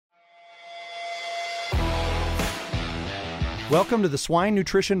Welcome to the Swine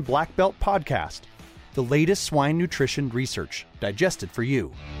Nutrition Black Belt Podcast, the latest swine nutrition research digested for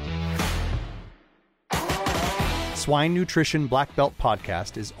you. Swine Nutrition Black Belt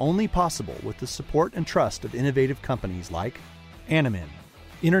Podcast is only possible with the support and trust of innovative companies like Animin,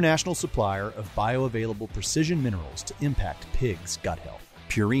 international supplier of bioavailable precision minerals to impact pigs' gut health.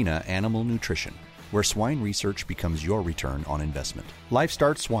 Purina Animal Nutrition, where swine research becomes your return on investment.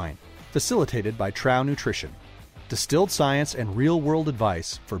 LifeStart Swine, facilitated by Trow Nutrition. Distilled science and real-world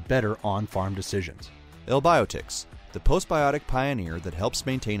advice for better on-farm decisions. L-Biotics, the postbiotic pioneer that helps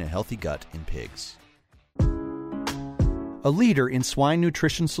maintain a healthy gut in pigs. A leader in swine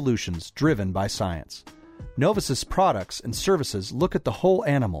nutrition solutions driven by science. Novus's products and services look at the whole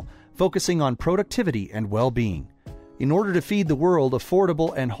animal, focusing on productivity and well-being, in order to feed the world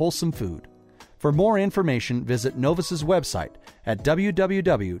affordable and wholesome food. For more information, visit Novus's website at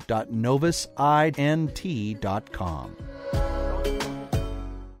www.novusint.com.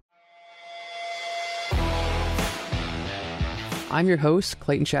 I'm your host,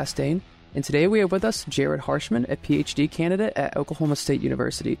 Clayton Chastain, and today we have with us Jared Harshman, a PhD candidate at Oklahoma State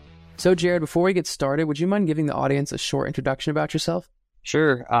University. So, Jared, before we get started, would you mind giving the audience a short introduction about yourself?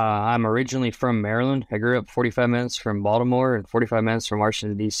 Sure. I'm originally from Maryland. I grew up 45 minutes from Baltimore and 45 minutes from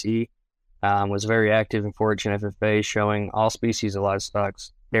Washington, D.C. Was very active in foraging FFA, showing all species of livestock,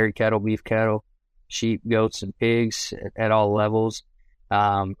 dairy cattle, beef cattle, sheep, goats, and pigs at all levels.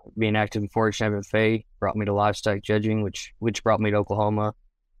 Being active in foraging FFA brought me to livestock judging, which brought me to Oklahoma,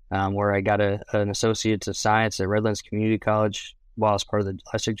 where I got an Associates of Science at Redlands Community College while I was part of the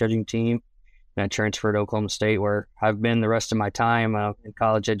livestock judging team. And I transferred to Oklahoma State, where I've been the rest of my time in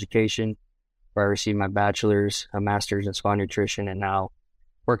college education, where I received my bachelor's, a master's in swine nutrition, and now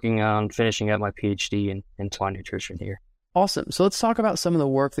working on finishing up my PhD in swine nutrition here. Awesome. So let's talk about some of the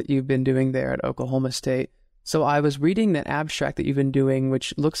work that you've been doing there at Oklahoma State. So I was reading that abstract that you've been doing,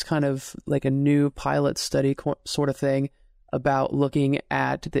 which looks kind of like a new pilot study sort of thing about looking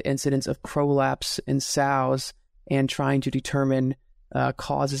at the incidence of prolapse in sows and trying to determine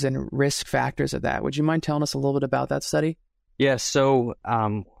causes and risk factors of that. Would you mind telling us a little bit about that study? Yes, so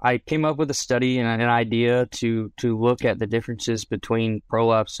I came up with a study and an idea to look at the differences between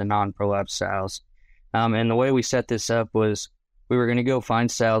prolapse and non-prolapse sows. And the way we set this up was we were going to go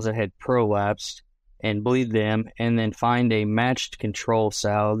find sows that had prolapsed and bleed them, and then find a matched control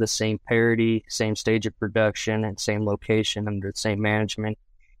sow, the same parity, same stage of production, and same location under the same management,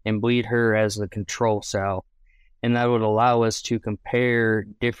 and bleed her as the control sow. And that would allow us to compare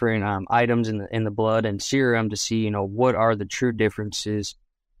different items in the blood and serum to see, what are the true differences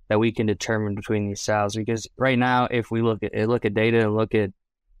that we can determine between these sows. Because right now, if we look at data and look at,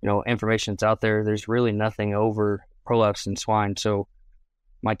 information that's out there, there's really nothing over prolapse in swine. So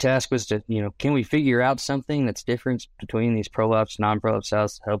my task was to, can we figure out something that's different between these prolapse, non-prolapse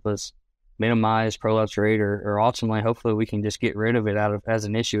sows to help us minimize prolapse rate, or ultimately, hopefully, we can just get rid of it as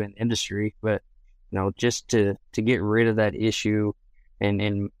an issue in the industry. But just to get rid of that issue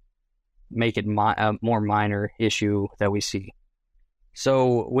and make it a more minor issue that we see.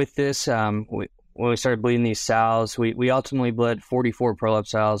 So with this, when we started bleeding these sows, we ultimately bled 44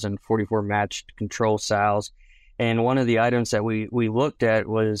 prolapse sows and 44 matched control sows. And one of the items that we looked at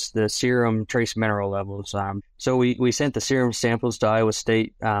was the serum trace mineral levels. So we sent the serum samples to Iowa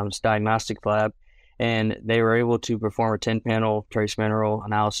State Diagnostic Lab, and they were able to perform a 10-panel trace mineral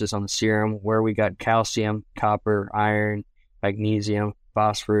analysis on the serum, where we got calcium, copper, iron, magnesium,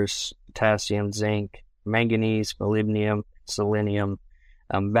 phosphorus, potassium, zinc, manganese, molybdenum, selenium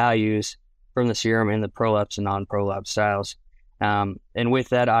values from the serum in the prolapse and non-prolapse sows. And with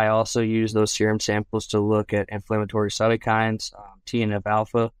that, I also used those serum samples to look at inflammatory cytokines,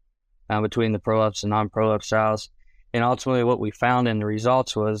 TNF-alpha, between the prolapse and non-prolapse sows. And ultimately, what we found in the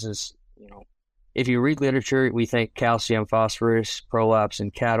results is if you read literature, we think calcium, phosphorus, prolapse in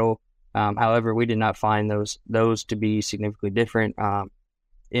cattle. However, we did not find those to be significantly different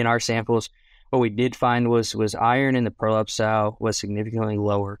in our samples. What we did find was iron in the prolapse sow was significantly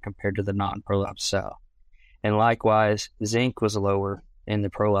lower compared to the non-prolapse sow. And likewise, zinc was lower in the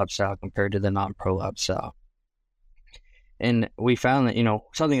prolapse sow compared to the non-prolapse sow. And we found that,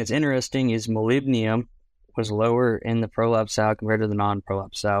 something that's interesting is molybdenum was lower in the prolapse sow compared to the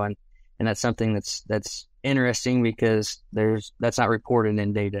non-prolapse sow. And that's something that's interesting because that's not reported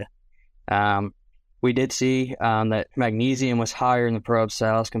in data. We did see that magnesium was higher in the prolapse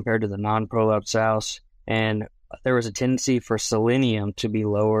sows compared to the non-prolapse sows, and there was a tendency for selenium to be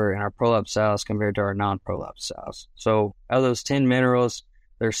lower in our prolapse sows compared to our non-prolapse sows. So of those 10 minerals,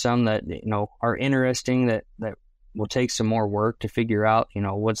 there's some that are interesting that will take some more work to figure out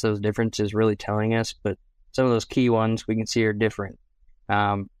what's those differences really telling us. But some of those key ones we can see are different.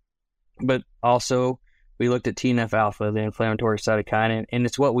 But also, we looked at TNF alpha, the inflammatory cytokine, and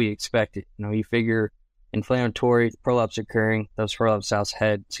it's what we expected. You figure inflammatory prolapse occurring, those prolapse cells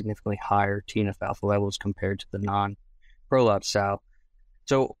had significantly higher TNF alpha levels compared to the non-prolapse cell.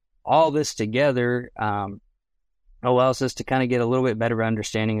 So all this together allows us to kind of get a little bit better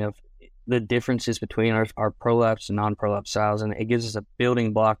understanding of the differences between our prolapse and non-prolapse cells, and it gives us a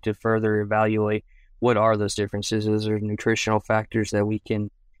building block to further evaluate what are those differences. Those are nutritional factors that we can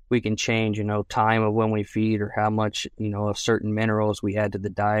change, time of when we feed or how much, of certain minerals we add to the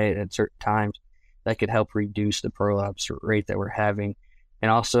diet at certain times that could help reduce the prolapse rate that we're having. And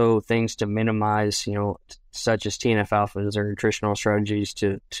also things to minimize, such as TNF alphas or nutritional strategies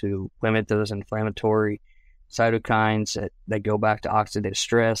to limit those inflammatory cytokines that go back to oxidative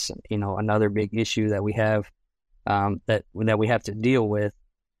stress. Another big issue that we have that we have to deal with.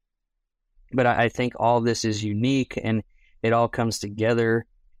 But I think all this is unique, and it all comes together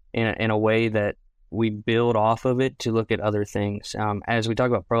in a way that we build off of it to look at other things. As we talk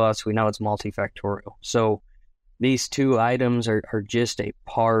about prolapse, we know it's multifactorial. So these two items are just a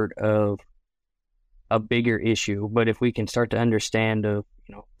part of a bigger issue. But if we can start to understand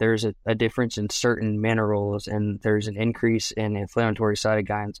there's a difference in certain minerals and there's an increase in inflammatory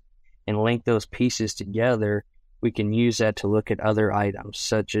cytokines, and link those pieces together, we can use that to look at other items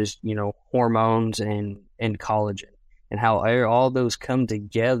such as, hormones and collagen, and how all those come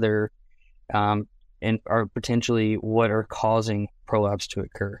together and are potentially what are causing prolapse to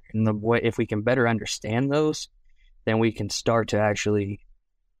occur. And if we can better understand those, then we can start to actually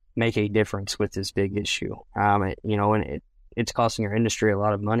make a difference with this big issue. It's costing our industry a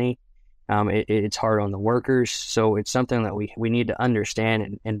lot of money. It's hard on the workers. So it's something that we need to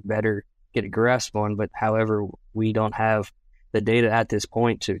understand and better get a grasp on. But however, we don't have the data at this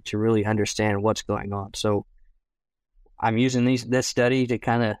point to really understand what's going on. So I'm using this study to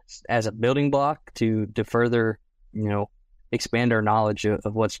kind of as a building block to further, expand our knowledge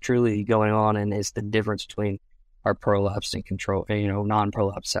of what's truly going on, and is the difference between our prolapse and control,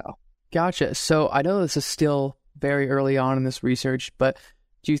 non-prolapse cell. Gotcha. So I know this is still very early on in this research, but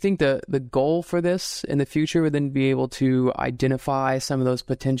do you think the goal for this in the future would then be able to identify some of those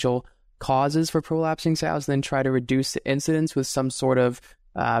potential causes for prolapsing cells, then try to reduce the incidence with some sort of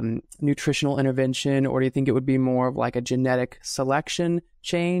nutritional intervention? Or do you think it would be more of like a genetic selection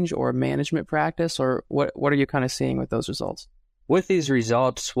change or a management practice? Or what are you kind of seeing with those results? With these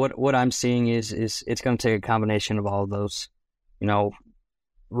results, what I'm seeing is it's going to take a combination of all of those.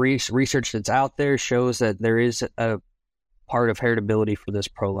 Research that's out there shows that there is a part of heritability for this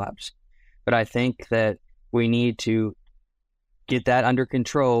prolapse. But I think that we need to get that under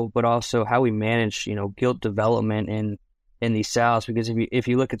control, but also how we manage, guilt development in these cells. Because if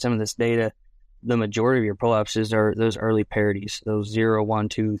you look at some of this data, the majority of your prolapses are those early parities, those 0, 1,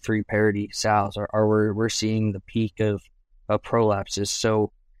 2, 3 parity cells are where we're seeing the peak of prolapses.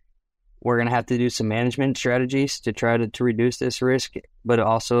 So we're going to have to do some management strategies to try to reduce this risk, but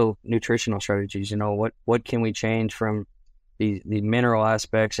also nutritional strategies. What can we change from the mineral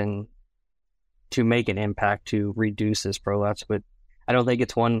aspects and to make an impact to reduce this prolapse? But I don't think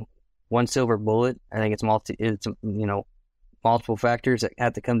it's one silver bullet. I think it's multiple factors that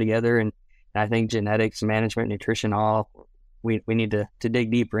have to come together, and I think genetics, management, nutrition, we need to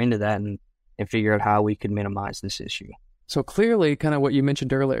dig deeper into that and figure out how we could minimize this issue. So clearly, kind of what you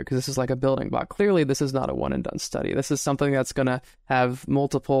mentioned earlier, because this is like a building block, clearly this is not a one and done study. This is something that's going to have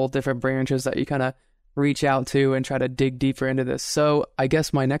multiple different branches that you kind of reach out to and try to dig deeper into this. So I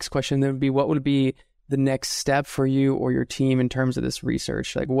guess my next question then would be, what would be the next step for you or your team in terms of this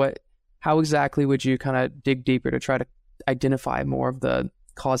research? Like how exactly would you kind of dig deeper to try to identify more of the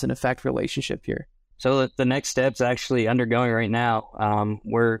cause and effect relationship here? So the next step's actually undergoing right now.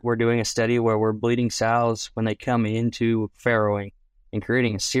 We're doing a study where we're bleeding cells when they come into farrowing and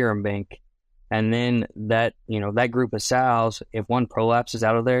creating a serum bank. And then that group of cells, if one prolapse is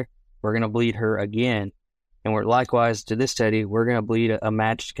out of there, we're going to bleed her again. And we're likewise to this study, we're going to bleed a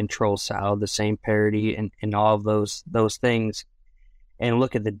matched control cell, the same parity and all of those things, and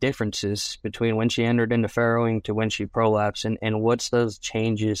look at the differences between when she entered into farrowing to when she prolapsed, and what's those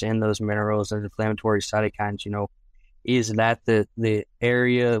changes in those minerals and inflammatory cytokines. Is that the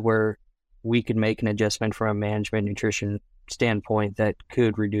area where we could make an adjustment from a management nutrition standpoint that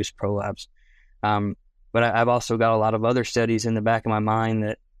could reduce prolapse? But I've also got a lot of other studies in the back of my mind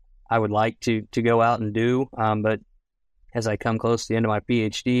that I would like to go out and do. But as I come close to the end of my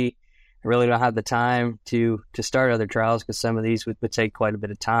PhD, I really don't have the time to start other trials because some of these would take quite a bit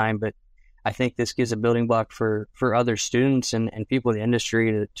of time. But I think this gives a building block for other students and people in the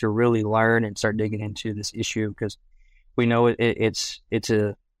industry to really learn and start digging into this issue, because we know it's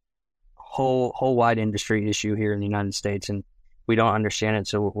a whole wide industry issue here in the United States, and we don't understand it.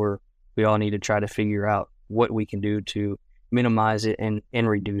 So we all need to try to figure out what we can do to minimize it and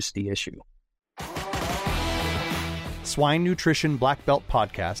reduce the issue. Swine Nutrition Black Belt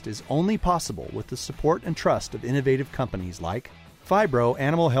Podcast is only possible with the support and trust of innovative companies like Phibro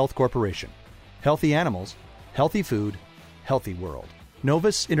Animal Health Corporation, Healthy Animals, Healthy Food, Healthy World,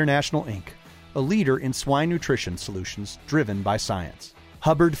 Novus International Inc., a leader in swine nutrition solutions driven by science,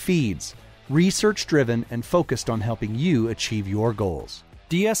 Hubbard Feeds, research-driven and focused on helping you achieve your goals.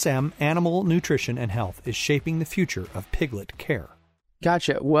 DSM Animal Nutrition and Health is shaping the future of piglet care.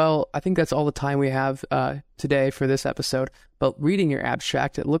 Gotcha. Well, I think that's all the time we have today for this episode. But reading your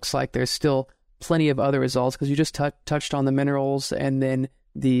abstract, it looks like there's still plenty of other results, because you just touched on the minerals and then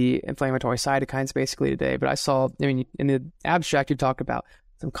the inflammatory cytokines basically today. But I saw, in the abstract, you talk about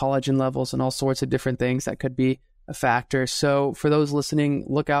some collagen levels and all sorts of different things that could be a factor. So for those listening,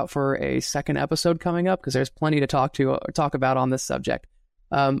 look out for a second episode coming up, because there's plenty to talk about on this subject.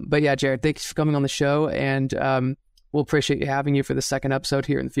 But yeah, Jared, thanks for coming on the show, and we'll appreciate having you for the second episode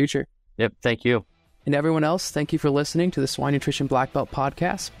here in the future. Yep, thank you. And everyone else, thank you for listening to the Swine Nutrition Black Belt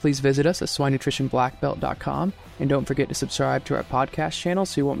podcast. Please visit us at swinenutritionblackbelt.com, and don't forget to subscribe to our podcast channel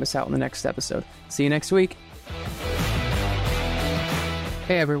so you won't miss out on the next episode. See you next week.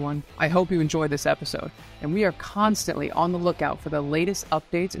 Hey everyone, I hope you enjoyed this episode, and we are constantly on the lookout for the latest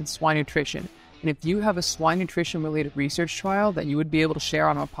updates in swine nutrition. And if you have a swine nutrition related research trial that you would be able to share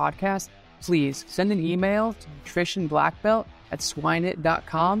on our podcast, please send an email to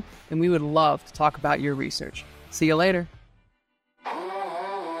nutritionblackbelt@swineit.com, and we would love to talk about your research. See you later.